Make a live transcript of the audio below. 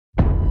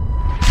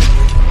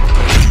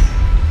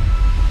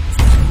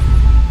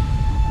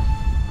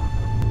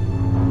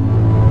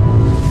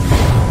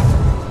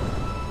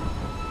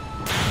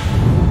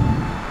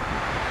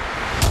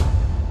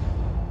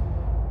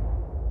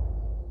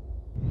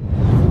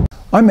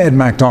I'm Ed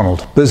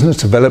MacDonald, Business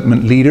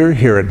Development Leader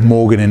here at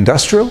Morgan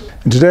Industrial,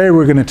 and today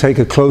we're going to take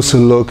a closer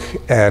look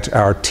at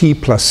our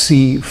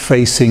T+C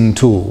facing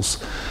tools.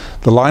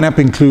 The lineup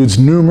includes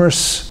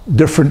numerous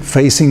different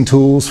facing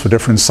tools for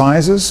different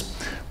sizes.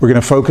 We're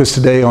going to focus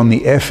today on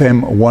the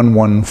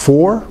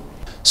FM114.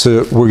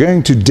 So we're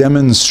going to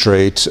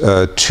demonstrate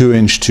a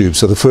 2-inch tube.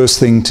 So the first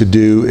thing to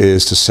do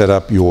is to set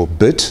up your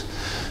bit.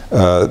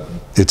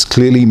 It's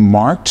clearly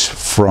marked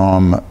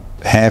from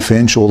 1/2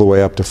 inch all the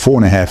way up to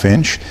 4.5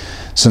 inch.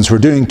 Since we're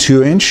doing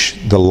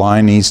 2-inch, the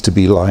line needs to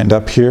be lined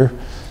up here.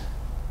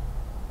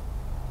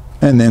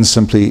 And then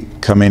simply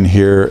come in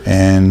here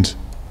and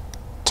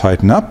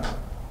tighten up.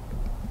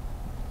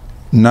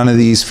 None of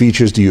these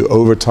features do you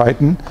over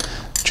tighten,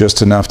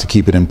 just enough to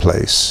keep it in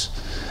place.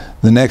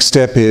 The next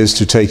step is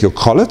to take your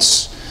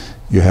collets.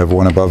 You have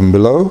one above and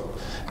below.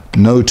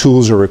 No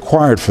tools are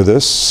required for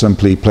this.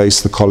 Simply place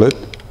the collet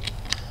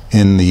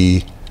in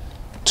the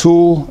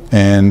tool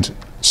and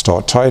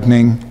start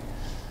tightening.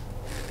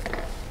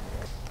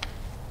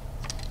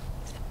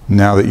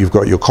 Now that you've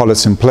got your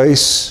collets in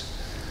place,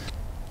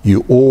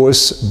 you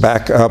always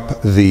back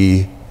up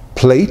the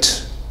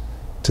plate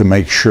to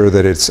make sure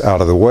that it's out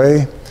of the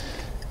way.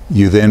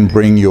 You then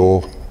bring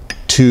your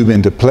tube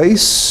into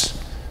place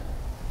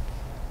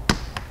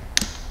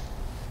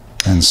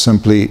and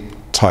simply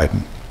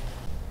tighten.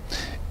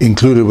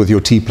 Included with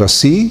your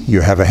T+C,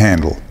 you have a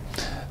handle.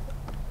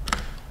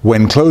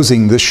 When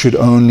closing, this should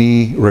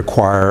only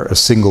require a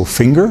single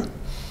finger.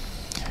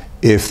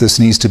 If this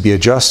needs to be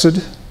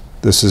adjusted,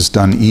 this is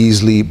done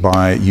easily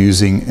by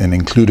using an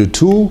included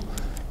tool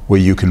where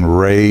you can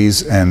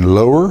raise and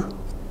lower,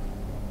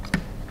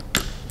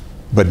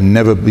 but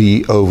never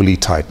be overly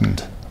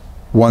tightened.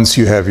 Once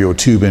you have your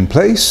tube in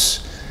place,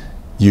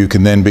 you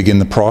can then begin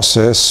the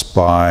process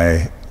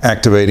by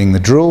activating the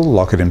drill,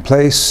 lock it in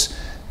place,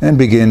 and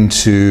begin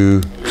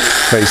to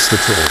face the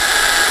tool.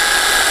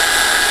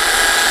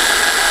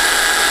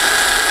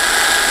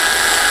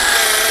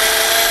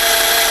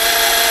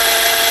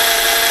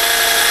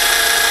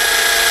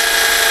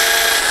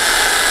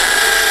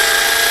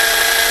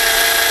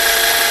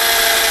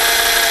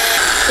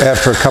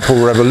 After a couple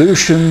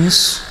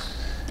revolutions,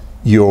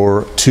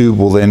 your tube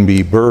will then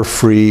be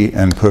burr-free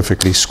and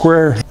perfectly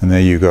square. And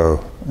there you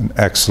go, an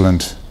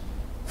excellent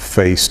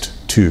faced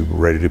tube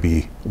ready to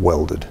be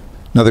welded.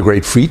 Another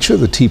great feature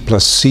of the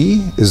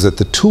T+C is that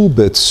the tool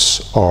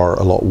bits are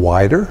a lot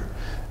wider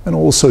and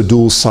also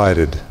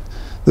dual-sided.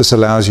 This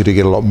allows you to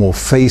get a lot more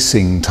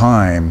facing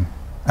time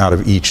out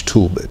of each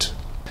tool bit.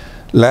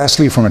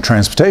 Lastly, from a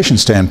transportation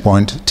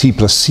standpoint,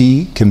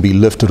 T+C can be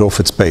lifted off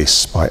its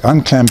base by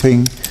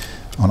unclamping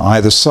on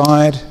either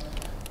side.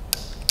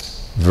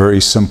 Very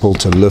simple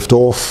to lift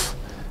off,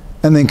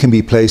 and then can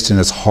be placed in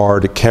its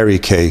hard carry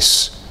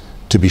case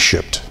to be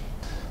shipped.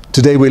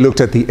 Today we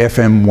looked at the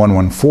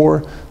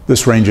FM114.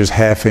 This ranges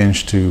 1/2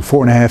 inch to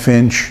 4.5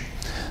 inch.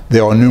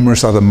 There are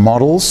numerous other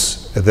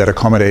models that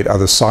accommodate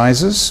other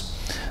sizes.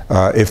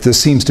 If this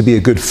seems to be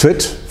a good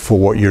fit for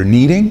what you're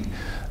needing,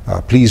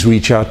 please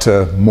reach out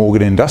to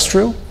Morgan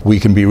Industrial. We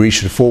can be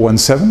reached at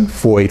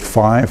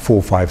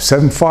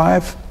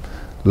 417-485-4575.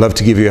 Love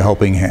to give you a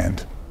helping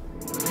hand.